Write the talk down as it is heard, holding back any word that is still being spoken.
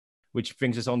which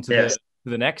brings us on to Yes.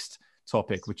 the next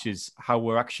topic, which is how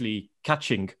we're actually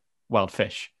catching wild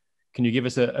fish. Can you give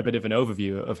us a bit of an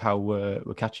overview of how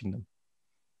we're catching them?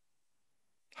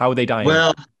 How are they dying?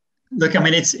 Well, look, I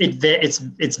mean,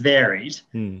 it's varied.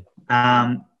 Hmm.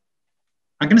 I'm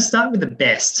going to start with the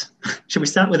best. Should we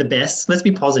start with the best? Let's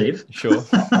be positive. Sure.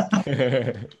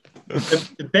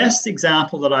 The best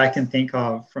example that I can think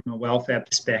of from a welfare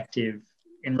perspective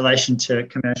in relation to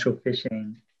commercial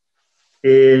fishing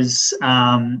is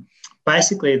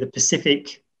basically the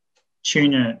Pacific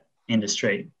tuna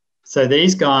industry. So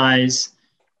these guys,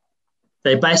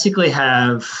 they basically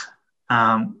have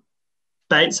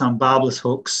baits on barbless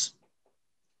hooks.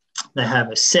 They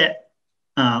have a set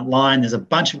line. There's a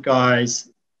bunch of guys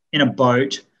in a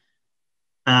boat,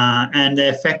 and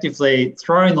they're effectively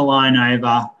throwing the line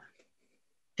over,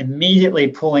 immediately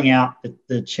pulling out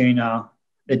the tuna.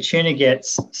 The tuna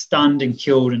gets stunned and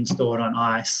killed and stored on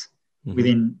ice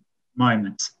within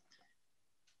moments.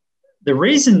 The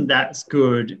reason that's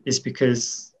good is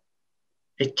because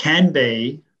it can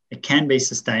be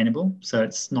sustainable, so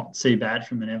it's not too bad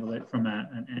from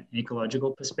an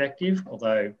ecological perspective.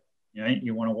 Although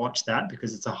you want to watch that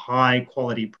because it's a high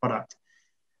quality product.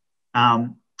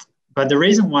 But the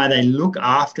reason why they look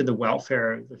after the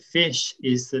welfare of the fish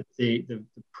is that the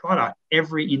product,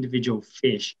 every individual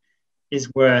fish, is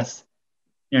worth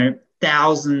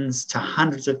thousands to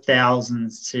hundreds of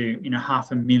thousands to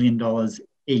 $500,000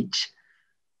 each,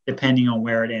 depending on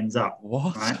where it ends up.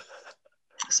 What? Right?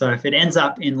 So if it ends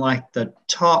up in like the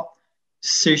top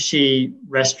sushi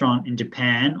restaurant in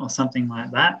Japan or something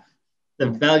like that, the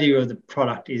value of the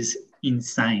product is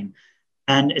insane.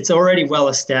 And it's already well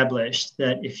established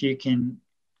that if you can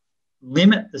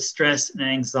limit the stress and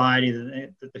anxiety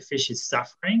that the fish is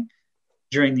suffering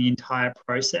during the entire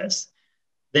process,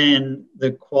 then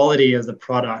the quality of the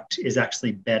product is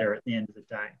actually better at the end of the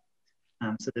day.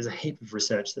 So there's a heap of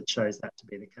research that shows that to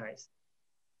be the case.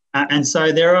 And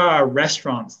so there are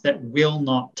restaurants that will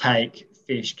not take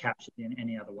fish captured in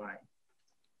any other way.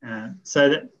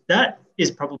 So that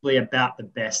is probably about the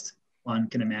best one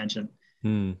can imagine.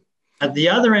 At the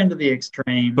other end of the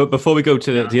extreme. But before we go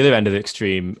to the other end of the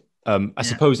extreme, I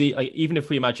suppose even if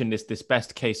we imagine this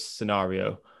best case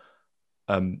scenario,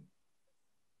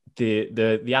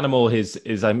 the animal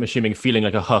is I'm assuming feeling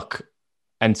like a hook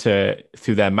enter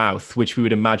through their mouth, which we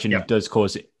would imagine does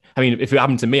cause. I mean, if it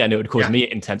happened to me, I know it would cause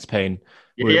me intense pain.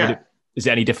 Is it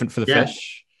any different for the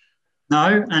fish?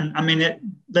 No, and I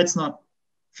mean, let's not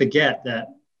forget that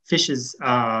fishes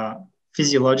are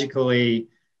physiologically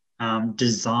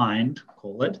designed,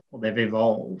 call it, or they've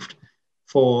evolved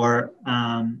for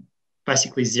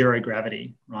basically zero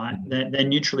gravity, right? They're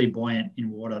neutrally buoyant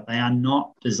in water. They are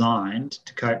not designed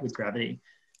to cope with gravity.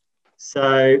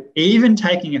 So even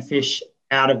taking a fish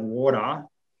out of water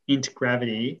into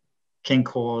gravity can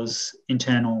cause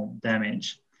internal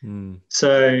damage.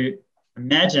 So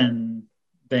imagine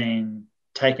being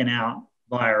taken out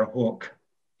via a hook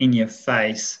in your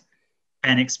face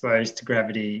and exposed to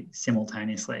gravity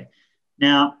simultaneously.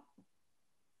 Now,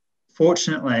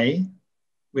 fortunately,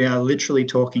 we are literally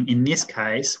talking, in this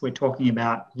case, we're talking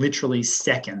about literally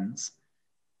seconds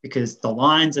because the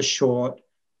lines are short.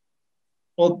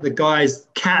 All the guys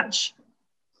catch,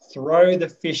 throw the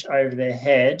fish over their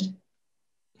head,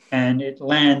 and it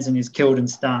lands and is killed and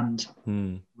stunned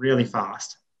really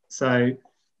fast. So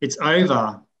it's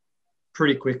over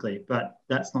pretty quickly, but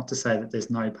that's not to say that there's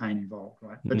no pain involved,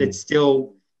 right? But it's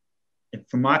still,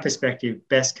 from my perspective,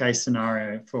 best case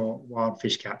scenario for wild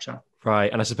fish capture.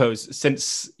 Right. And I suppose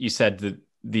since you said that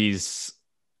these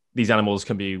animals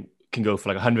can go for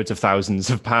like hundreds of thousands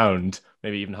of pounds,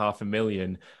 maybe even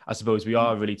 500,000, I suppose we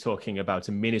are really talking about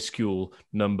a minuscule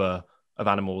number of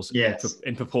animals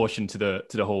in proportion to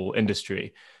the whole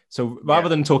industry. So rather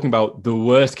than talking about the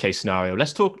worst case scenario,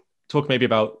 let's talk maybe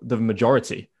about the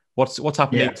majority. What's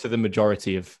happening to the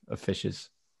majority of fishes?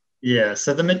 Yeah,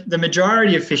 so the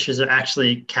majority of fishes are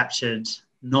actually captured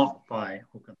not by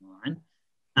hook and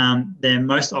line. They're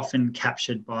most often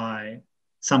captured by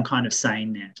some kind of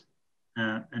seine net.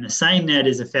 And a seine net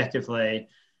is effectively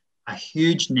a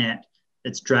huge net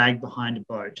that's dragged behind a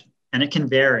boat. And it can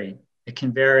vary. It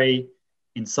can vary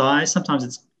in size.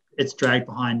 Sometimes it's dragged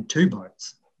behind two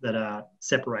boats that are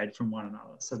separated from one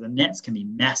another. So the nets can be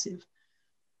massive.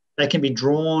 They can be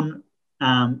drawn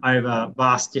over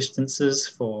vast distances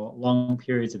for long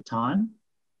periods of time.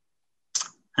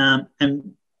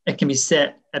 And it can be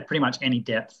set at pretty much any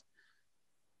depth.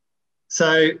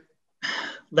 So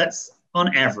let's,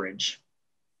 on average,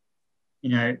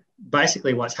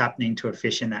 basically what's happening to a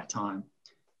fish in that time.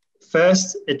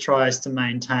 First, it tries to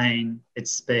maintain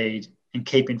its speed and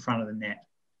keep in front of the net.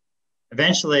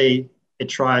 Eventually, it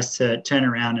tries to turn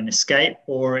around and escape,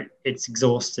 or it's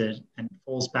exhausted and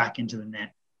falls back into the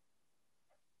net.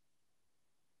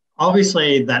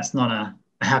 Obviously, that's not a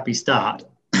happy start.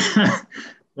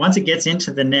 Once it gets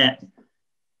into the net,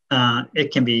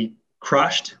 it can be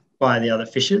crushed by the other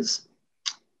fishes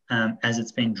as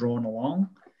it's being drawn along.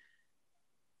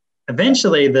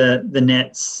 Eventually, the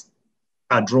nets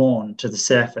are drawn to the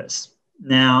surface.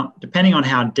 Now, depending on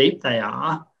how deep they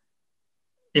are,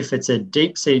 if it's a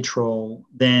deep sea trawl,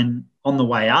 then on the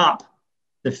way up,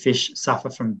 the fish suffer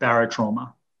from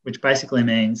barotrauma, which basically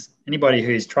means anybody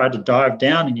who's tried to dive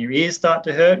down and your ears start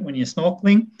to hurt when you're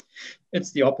snorkeling,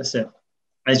 it's the opposite.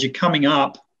 As you're coming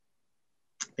up,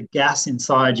 the gas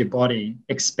inside your body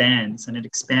expands, and it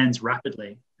expands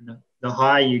rapidly. And the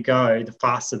higher you go, the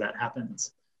faster that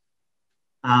happens.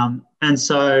 And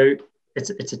so it's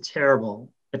a terrible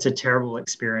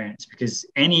experience, because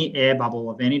any air bubble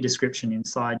of any description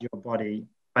inside your body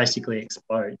basically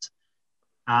explodes.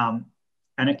 And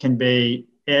it can be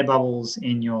air bubbles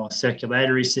in your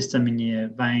circulatory system, in your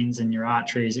veins and your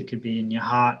arteries. It could be in your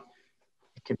heart.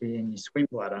 It could be in your swim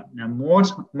bladder. Now,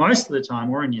 most of the time,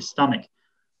 or in your stomach.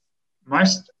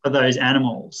 Most of those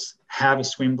animals have a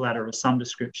swim bladder of some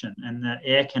description, and the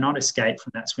air cannot escape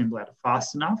from that swim bladder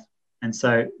fast enough, and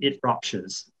so it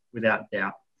ruptures without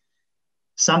doubt.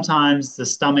 Sometimes the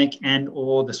stomach and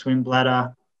or the swim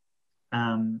bladder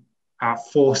are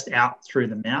forced out through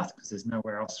the mouth because there's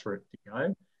nowhere else for it to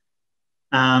go.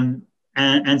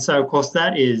 And so, of course,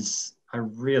 that is a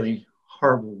really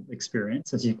horrible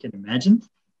experience, as you can imagine.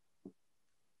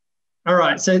 All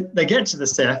right, so they get to the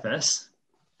surface,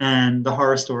 and the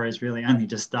horror story has really only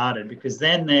just started, because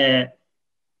then they're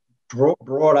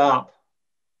brought up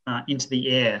into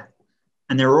the air,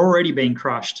 and they're already being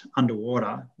crushed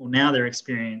underwater. Well, now they're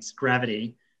experiencing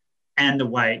gravity and the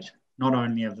weight, not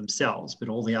only of themselves, but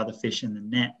all the other fish in the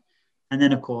net. And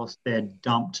then, of course, they're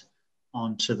dumped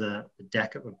onto the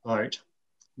deck of a boat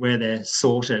where they're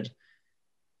sorted.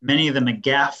 Many of them are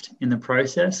gaffed in the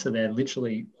process, so they're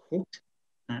literally hooked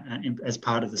as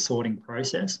part of the sorting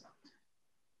process.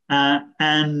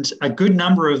 And a good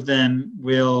number of them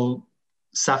will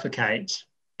suffocate,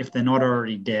 if they're not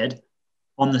already dead,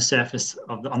 on the surface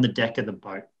on the deck of the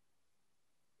boat.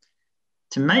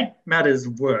 To make matters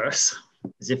worse,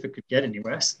 as if it could get any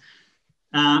worse,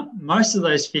 most of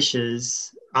those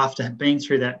fishes, after being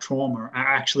through that trauma, are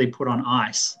actually put on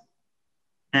ice.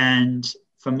 And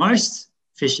for most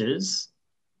fishes,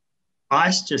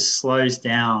 ice just slows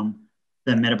down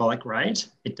the metabolic rate.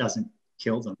 It doesn't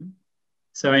kill them.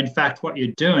 So in fact, what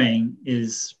you're doing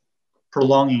is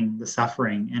prolonging the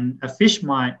suffering. And a fish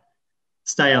might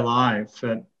stay alive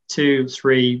for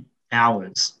 2-3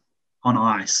 hours on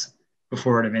ice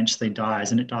before it eventually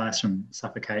dies, and it dies from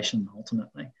suffocation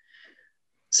ultimately.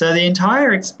 So the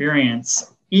entire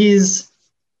experience is,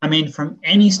 I mean, from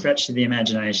any stretch of the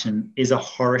imagination, is a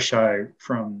horror show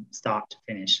from start to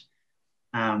finish.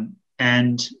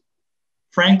 And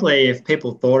frankly, if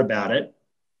people thought about it,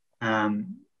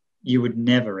 you would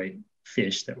never eat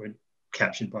fish that were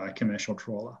captured by a commercial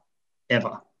trawler,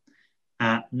 ever.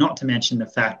 Not to mention the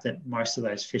fact that most of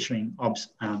those fishing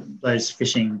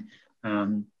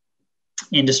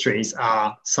industries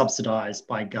are subsidised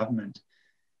by government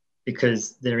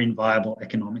because they're inviable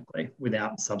economically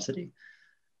without subsidy.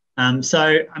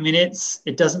 So, I mean,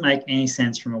 it doesn't make any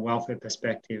sense from a welfare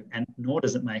perspective, and nor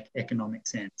does it make economic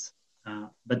sense.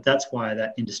 But that's why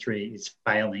that industry is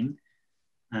failing.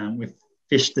 We've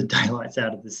fished the daylights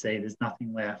out of the sea. There's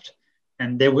nothing left.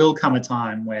 And there will come a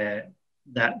time where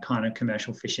that kind of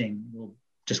commercial fishing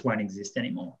just won't exist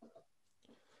anymore.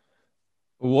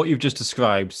 What you've just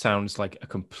described sounds like a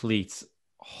complete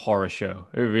horror show.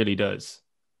 It really does.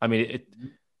 I mean,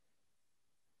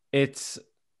 it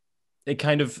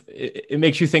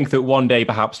makes you think that one day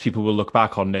perhaps people will look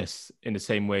back on this in the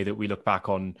same way that we look back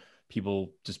on people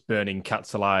just burning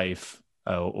cats alive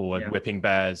or whipping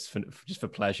bears just for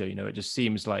pleasure. You know, it just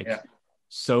seems like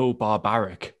so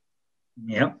barbaric.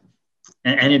 Yeah,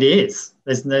 and it is.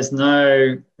 There's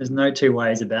no two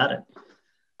ways about it.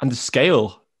 And the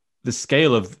scale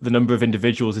of the number of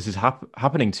individuals this is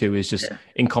happening to is just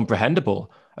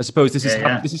incomprehensible. I suppose this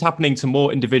is happening to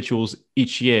more individuals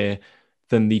each year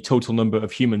than the total number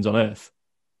of humans on Earth.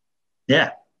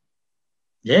 Yeah,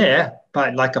 by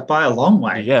a long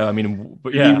way. Yeah, I mean,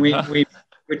 but yeah,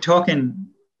 we're talking.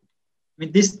 I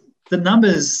mean, the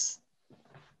numbers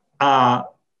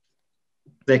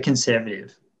they're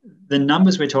conservative. The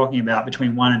numbers we're talking about,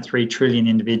 between 1 and 3 trillion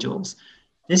individuals,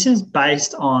 this is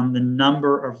based on the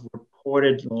number of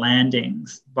reported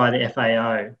landings by the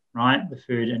FAO, right? The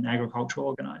Food and Agriculture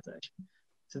Organization.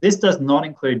 So this does not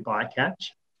include bycatch,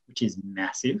 which is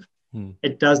massive. Hmm.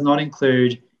 It does not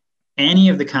include any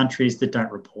of the countries that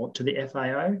don't report to the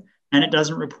FAO, and it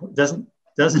doesn't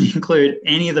include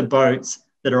any of the boats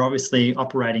that are obviously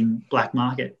operating black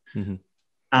market.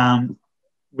 Mm-hmm.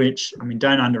 Which, I mean,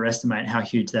 don't underestimate how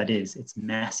huge that is. It's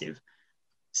massive.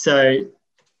 So,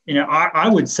 I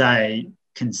would say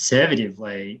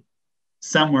conservatively,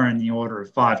 somewhere in the order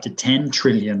of 5 to 10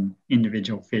 trillion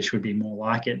individual fish would be more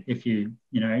like it if you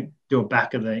do a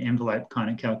back of the envelope kind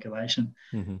of calculation.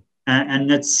 Mm-hmm. And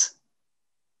that's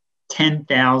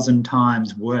 10,000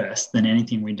 times worse than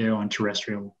anything we do on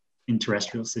in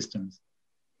terrestrial systems.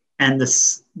 And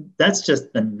that's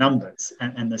just the numbers,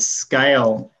 and the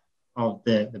scale of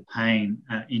the pain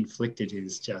inflicted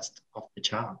is just off the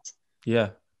charts. Yeah,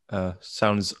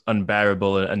 sounds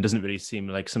unbearable and doesn't really seem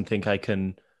like something I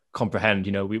can comprehend.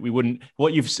 We wouldn't.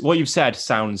 What you've said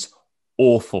sounds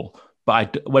awful,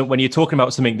 but when you're talking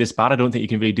about something this bad, I don't think you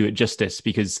can really do it justice,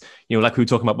 because like we were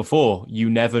talking about before, you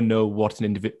never know what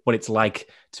what it's like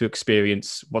to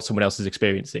experience what someone else is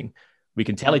experiencing. We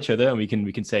can tell each other, and we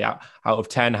can say out of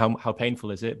 10 how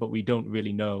painful is it, but we don't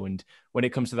really know. And when it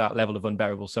comes to that level of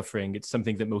unbearable suffering, it's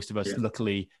something that most of us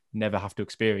luckily never have to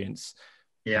experience.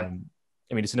 Yeah.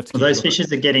 I mean, it's enough to keep those fishes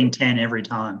are getting 10 every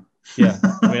time. Yeah.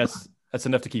 I mean, that's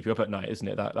enough to keep you up at night, isn't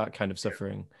it? That kind of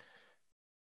suffering.